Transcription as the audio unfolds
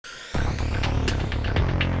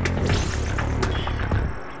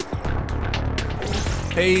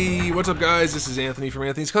Hey, what's up guys? This is Anthony from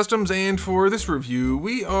Anthony's Customs, and for this review,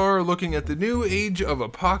 we are looking at the new Age of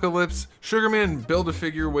Apocalypse Sugarman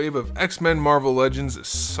Build-A-Figure wave of X-Men Marvel Legends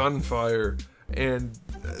SUNFIRE. And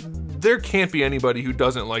there can't be anybody who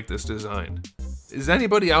doesn't like this design. Is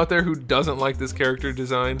anybody out there who doesn't like this character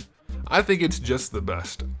design? I think it's just the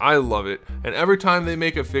best. I love it, and every time they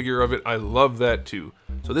make a figure of it, I love that too.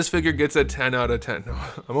 So this figure gets a 10 out of 10. No,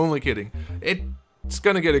 I'm only kidding. It's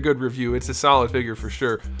gonna get a good review. It's a solid figure for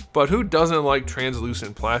sure, but who doesn't like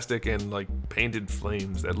translucent plastic and like painted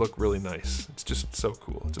flames that look really nice? It's just so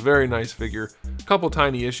cool. It's a very nice figure. A couple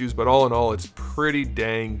tiny issues, but all in all, it's pretty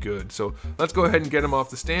dang good. So let's go ahead and get him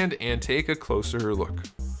off the stand and take a closer look.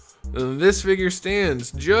 This figure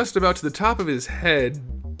stands just about to the top of his head,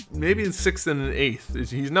 maybe 1/6 and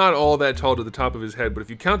 1/8. He's not all that tall to the top of his head, but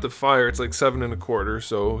if you count the fire, it's like 7 1/4,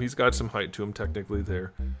 so he's got some height to him technically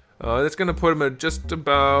there. That's going to put him at just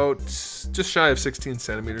shy of 16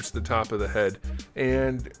 centimeters to the top of the head.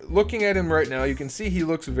 And looking at him right now, you can see he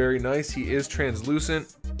looks very nice. He is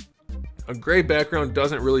translucent. A gray background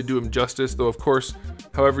doesn't really do him justice, though of course,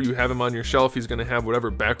 however you have him on your shelf, he's going to have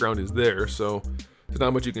whatever background is there, so there's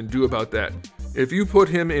not much you can do about that. If you put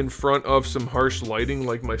him in front of some harsh lighting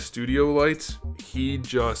like my studio lights, he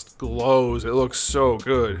just glows. It looks so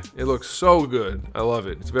good. It looks so good. I love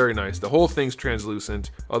it. It's very nice. The whole thing's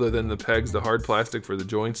translucent, other than the pegs, the hard plastic for the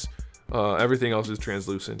joints. Everything else is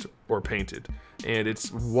translucent or painted, and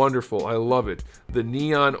it's wonderful. I love it. The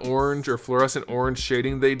neon orange or fluorescent orange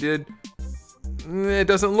shading they did, it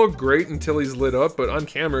doesn't look great until he's lit up, but on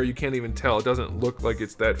camera you can't even tell. It doesn't look like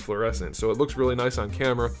it's that fluorescent, so it looks really nice on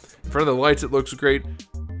camera. In front of the lights it looks great.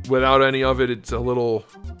 Without any of it, it's a little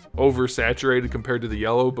oversaturated compared to the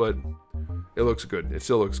yellow, but it looks good. It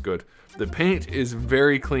still looks good. The paint is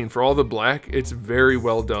very clean. For all the black, it's very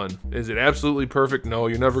well done. Is it absolutely perfect? No,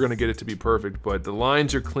 you're never going to get it to be perfect, but the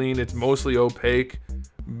lines are clean. It's mostly opaque.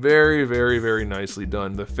 Very, very, very nicely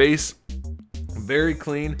done. The face, very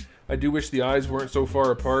clean. I do wish the eyes weren't so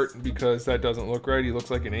far apart because that doesn't look right. He looks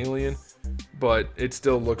like an alien, but it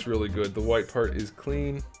still looks really good. The white part is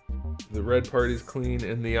clean, the red part is clean,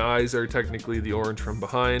 and the eyes are technically the orange from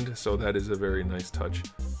behind, so that is a very nice touch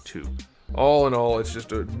too. All in all, it's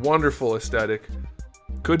just a wonderful aesthetic.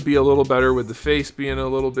 Could be a little better with the face being a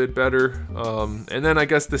little bit better. And then I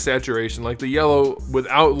guess the saturation, like the yellow,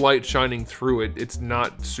 without light shining through it, it's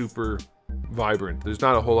not super vibrant. There's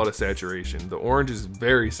not a whole lot of saturation. The orange is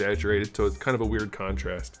very saturated, so it's kind of a weird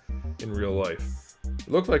contrast in real life. It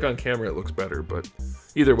looks like on camera it looks better, but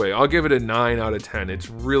either way, I'll give it a 9 out of 10. It's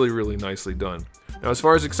really, really nicely done. Now, as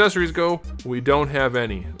far as accessories go, we don't have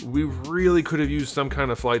any. We really could have used some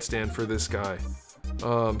kind of flight stand for this guy.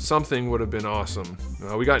 Something would have been awesome.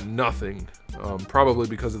 We got nothing, probably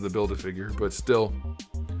because of the Build-A-Figure, but still,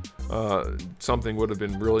 something would have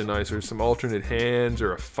been really nice, or some alternate hands,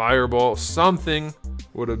 or a fireball. Something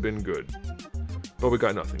would have been good, but we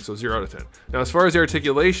got nothing, so 0 out of 10. Now, as far as the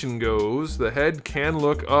articulation goes, the head can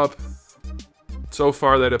look up so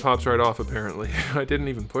far that it pops right off, apparently. I didn't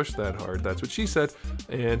even push that hard, that's what she said,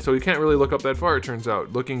 and so he can't really look up that far, it turns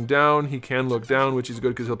out. Looking down, he can look down, which is good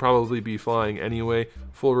because he'll probably be flying anyway.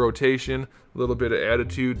 Full rotation, a little bit of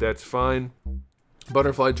attitude, that's fine.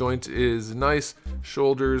 Butterfly joint is nice.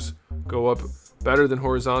 Shoulders go up better than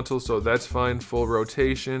horizontal, so that's fine. Full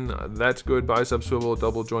rotation, that's good. Bicep swivel,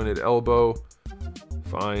 double jointed elbow,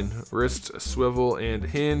 fine. Wrist swivel and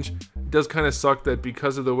hinge. It does kind of suck that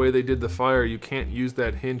because of the way they did the fire, you can't use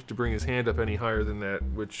that hinge to bring his hand up any higher than that,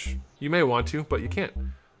 which you may want to, but you can't.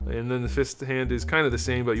 And then the fist hand is kind of the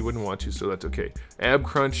same, but you wouldn't want to, so that's okay. Ab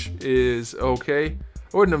crunch is okay.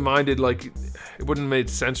 I wouldn't have minded, like, it wouldn't have made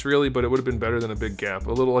sense really, but it would have been better than a big gap.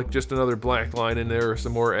 A little, like, just another black line in there, or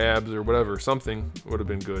some more abs, or whatever. Something would have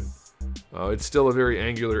been good. It's still a very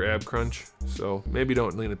angular ab crunch, so maybe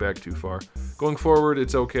don't lean it back too far. Going forward,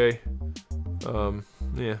 it's okay.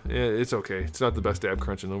 Yeah, it's okay. It's not the best ab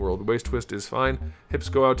crunch in the world. The waist twist is fine. Hips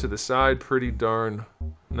go out to the side pretty darn...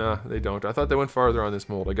 Nah, they don't. I thought they went farther on this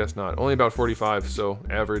mold. I guess not. Only about 45, so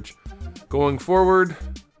average. Going forward...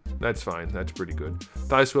 That's fine, that's pretty good.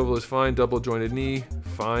 Thigh swivel is fine, double jointed knee,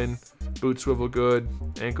 fine. Boot swivel good,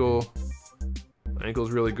 ankle's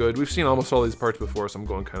really good. We've seen almost all these parts before, so I'm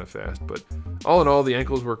going kind of fast, but all in all, the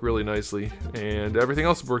ankles work really nicely, and everything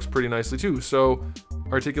else works pretty nicely too. So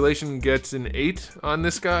articulation gets an 8 on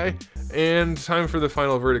this guy, and time for the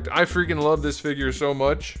final verdict. I freaking love this figure so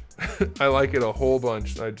much. I like it a whole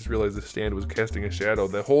bunch. I just realized the stand was casting a shadow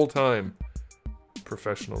the whole time.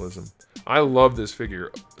 Professionalism. I love this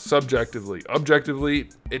figure, subjectively.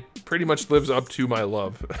 Objectively, it pretty much lives up to my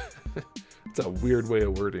love. It's a weird way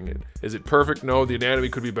of wording it. Is it perfect? No, the anatomy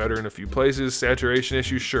could be better in a few places. Saturation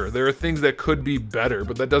issues? Sure. There are things that could be better,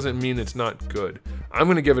 but that doesn't mean it's not good. I'm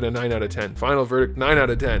gonna give it a 9 out of 10. Final verdict, 9 out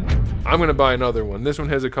of 10. I'm gonna buy another one. This one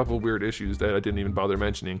has a couple weird issues that I didn't even bother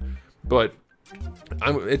mentioning, but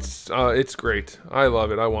it's great. I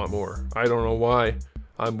love it. I want more. I don't know why.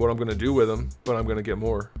 What I'm gonna do with them, but I'm gonna get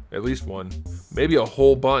more. At least one, maybe a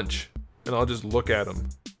whole bunch, and I'll just look at them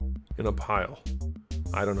in a pile.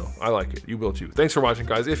 I don't know. I like it. You will too. Thanks for watching,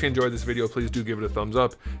 guys. If you enjoyed this video, please do give it a thumbs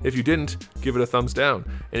up. If you didn't, give it a thumbs down.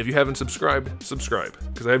 And if you haven't subscribed, subscribe,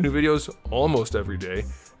 because I have new videos almost every day.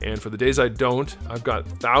 And for the days I don't, I've got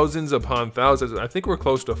thousands upon thousands. I think we're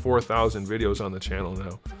close to 4,000 videos on the channel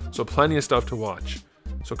now. So plenty of stuff to watch.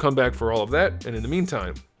 So come back for all of that. And in the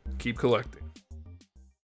meantime, keep collecting.